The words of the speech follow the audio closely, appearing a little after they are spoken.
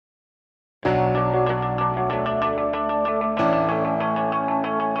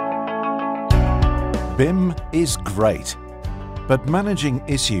BIM is great, but managing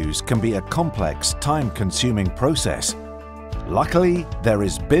issues can be a complex, time-consuming process. Luckily, there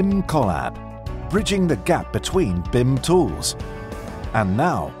is BIMcollab, bridging the gap between BIM tools. And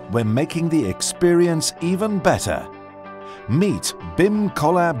now we're making the experience even better. Meet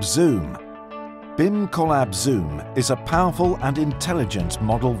BIMcollab ZOOM. BIMcollab ZOOM is a powerful and intelligent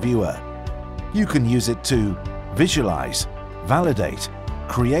model viewer. You can use it to visualize, validate,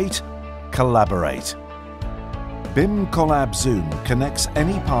 create, collaborate. BIMcollab ZOOM connects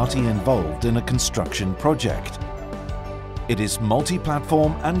any party involved in a construction project. It is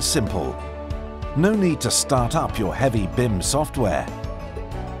multi-platform and simple. No need to start up your heavy BIM software.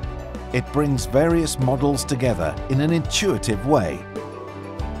 It brings various models together in an intuitive way.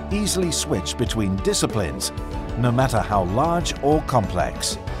 Easily switch between disciplines, no matter how large or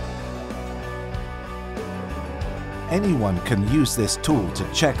complex. Anyone can use this tool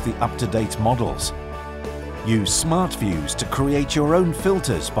to check the up-to-date models. Use smart views to create your own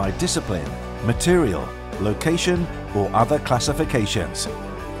filters by discipline, material, location, or other classifications.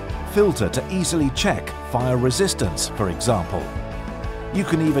 Filter to easily check fire resistance, for example. You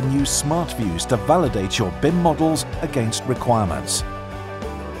can even use smart views to validate your BIM models against requirements.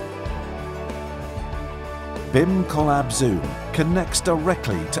 BIMcollab ZOOM connects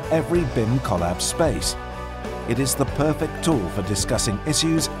directly to every BIMcollab space. It is the perfect tool for discussing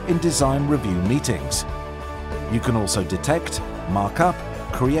issues in design review meetings. You can also detect, mark up,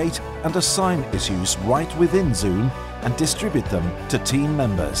 create and assign issues right within ZOOM and distribute them to team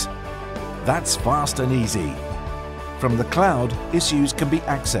members. That's fast and easy. From the cloud, issues can be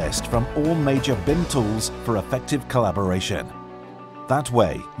accessed from all major BIM tools for effective collaboration. That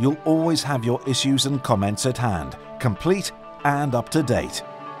way, you'll always have your issues and comments at hand, complete and up to date.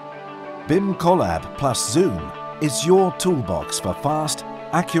 BIMcollab plus ZOOM is your toolbox for fast,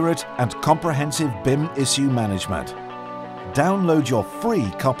 accurate and comprehensive BIM issue management. Download your free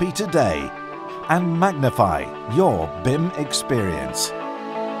copy today and magnify your BIM experience.